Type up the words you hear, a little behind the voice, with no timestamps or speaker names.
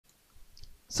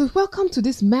So welcome to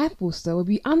this math booster where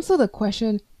we answer the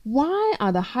question, why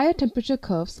are the higher temperature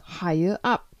curves higher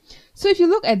up? So if you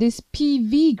look at this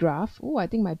PV graph, oh, I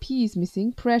think my P is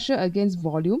missing, pressure against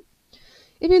volume.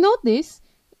 If you notice,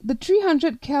 the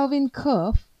 300 Kelvin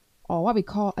curve, or what we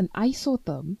call an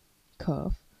isotherm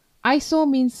curve, iso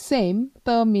means same,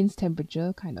 therm means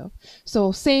temperature, kind of.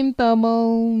 So same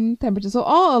thermal temperature. So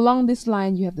all along this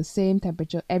line, you have the same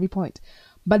temperature every point.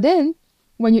 But then,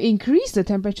 when you increase the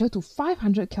temperature to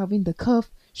 500 Kelvin, the curve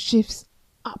shifts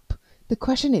up. The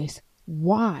question is,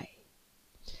 why?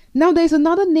 Now there's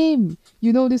another name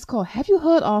you know this called. Have you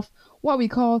heard of what we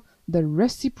call the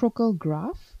reciprocal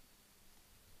graph?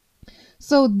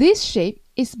 So this shape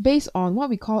is based on what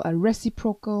we call a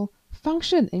reciprocal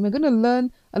function, and we're going to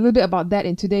learn a little bit about that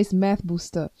in today's math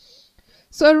booster.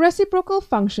 So a reciprocal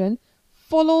function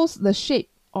follows the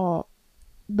shape or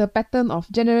the pattern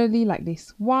of generally like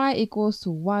this: y equals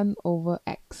to 1 over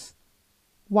x.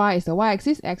 Y is the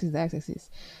y-axis, x is the x-axis.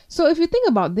 So if you think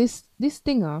about this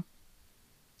thing,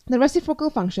 the reciprocal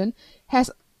function has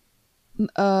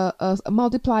a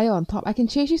multiplier on top. I can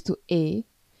change this to a,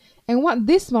 and what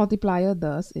this multiplier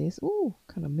does is,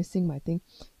 kind of missing my thing.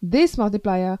 This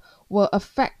multiplier will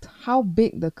affect how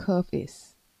big the curve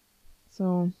is.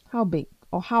 So how big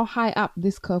or how high up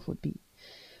this curve would be.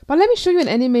 But let me show you an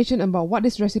animation about what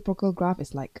this reciprocal graph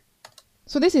is like.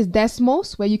 So this is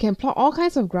Desmos, where you can plot all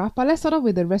kinds of graph, but let's start off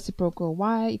with the reciprocal.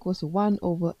 Y equals to 1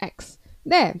 over x.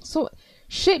 There. So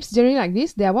shapes generally like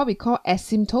this, they are what we call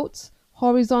asymptotes.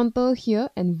 Horizontal here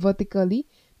and vertically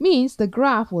means the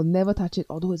graph will never touch it,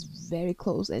 although it's very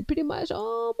close and pretty much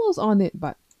almost on it,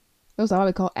 but those are what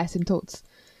we call asymptotes.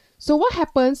 So what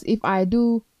happens if I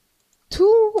do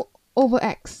 2 over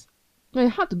x? A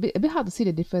bit hard to see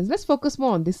the difference. Let's focus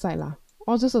more on this side lah,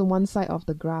 or just on one side of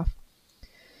the graph.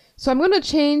 So I'm going to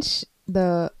change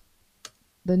the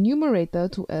numerator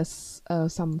to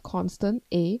some constant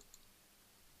a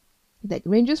that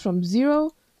ranges from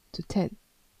 0 to 10.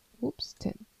 Oops,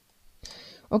 10.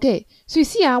 Okay, so you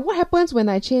see what happens when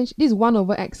I change this 1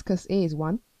 over x, because a is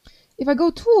 1. If I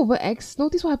go 2 over x,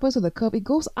 notice what happens to the curve. It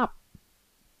goes up.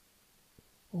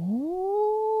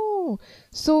 Oh,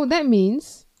 so that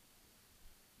means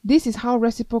this is how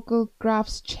reciprocal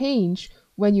graphs change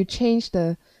when you change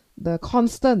the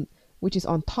constant, which is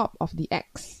on top of the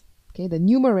x. Okay, the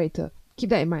numerator.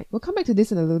 Keep that in mind. We'll come back to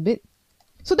this in a little bit.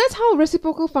 So that's how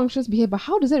reciprocal functions behave, but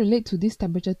how does that relate to this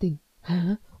temperature thing?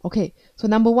 Okay, so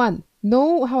number one,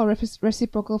 know how a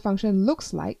reciprocal function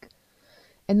looks like.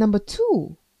 And number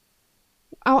two,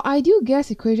 our ideal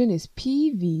gas equation is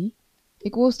PV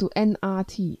equals to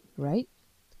nRT, right?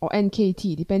 Or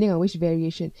nKT, depending on which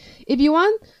variation. If you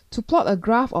want to plot a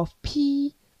graph of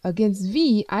P against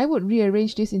V, I would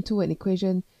rearrange this into an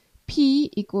equation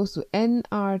P equals to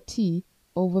nRT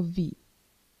over V.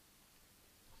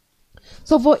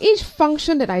 So for each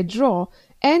function that I draw,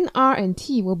 N, R, and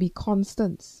T will be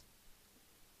constants.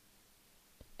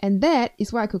 And that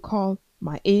is what I could call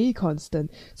my A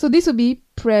constant. So this will be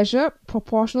pressure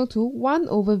proportional to 1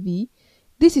 over V.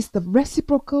 This is the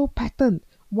reciprocal pattern.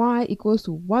 Y equals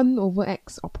to 1 over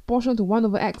x, or proportional to 1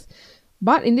 over x.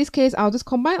 But in this case, I'll just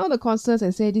combine all the constants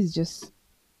and say this is just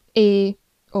A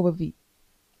over V.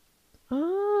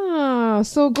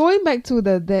 So going back to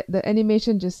the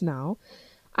animation just now,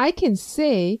 I can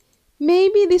say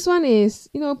maybe this one is,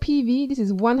 PV, this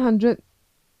is 100,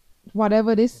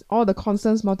 whatever this, all the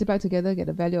constants multiplied together get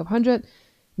a value of 100,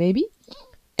 maybe.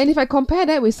 And if I compare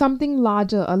that with something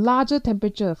larger, a larger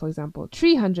temperature, for example,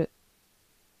 300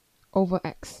 over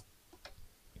x,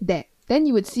 then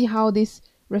you would see how this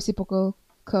reciprocal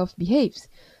curve behaves.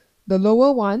 The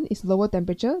lower one is lower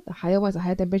temperature, the higher one is a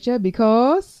higher temperature,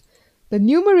 because the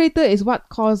numerator is what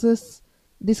causes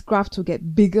this graph to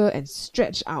get bigger and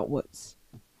stretch outwards.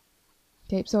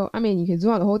 Okay, so you can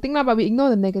zoom out the whole thing now, but we ignore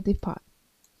the negative part.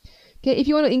 Okay, if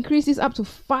you want to increase this up to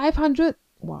 500,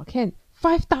 well,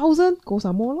 5,000, go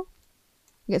some more.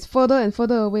 It gets further and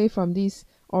further away from this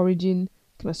origin,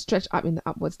 kind of stretch up in the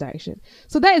upwards direction.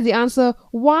 So that is the answer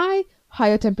why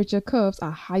higher temperature curves are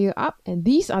higher up, and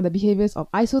these are the behaviors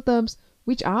of isotherms,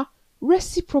 which are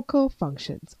reciprocal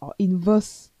functions or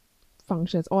inverse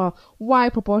functions, or y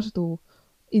proportional to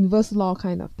inverse law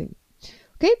kind of thing.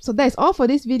 Okay, so that's all for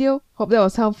this video. Hope that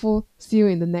was helpful. See you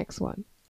in the next one.